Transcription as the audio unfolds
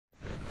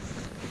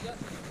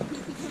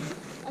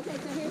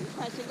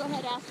go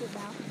ahead, ask it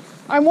now.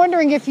 I'm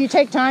wondering if you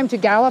take time to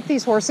gallop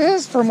these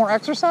horses for more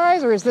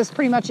exercise, or is this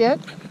pretty much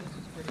it? This is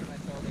pretty much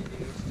all they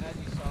do. As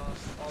you saw,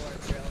 all our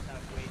trails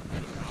have weight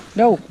takeoff.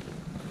 No.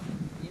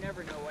 You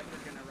never know what you're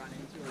going to run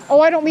into.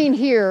 Oh, I don't mean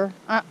here.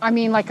 I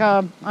mean like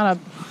on a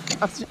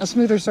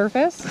smoother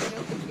surface. An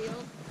open field. We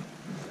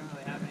don't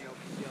really have any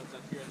open fields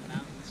up here in the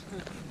mountains.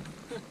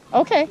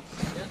 Okay. Yep.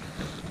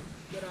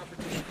 Good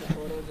opportunity for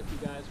photos if you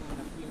guys want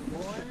a few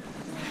more.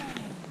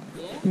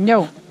 Yeah?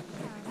 No. No?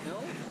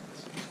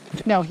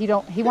 No, he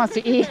don't. He wants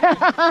to eat.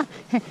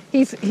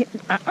 He's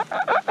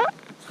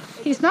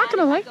not going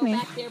to like me.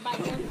 Back there by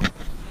him?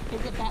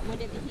 Is it that? Would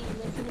he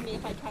listen to me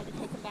if I tried to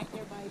take him back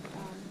there by?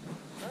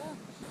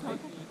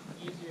 Might be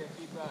easier if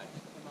you brought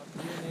him up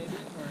here, maybe,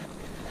 or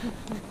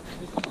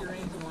just keep your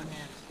reins in one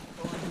hand.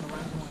 Go on to the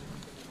left one.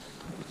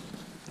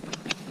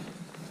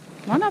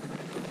 Come on up.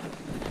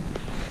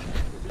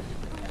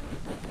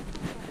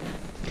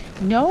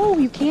 No,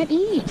 you can't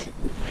eat.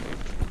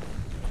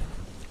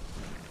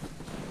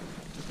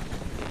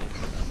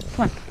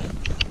 Come on.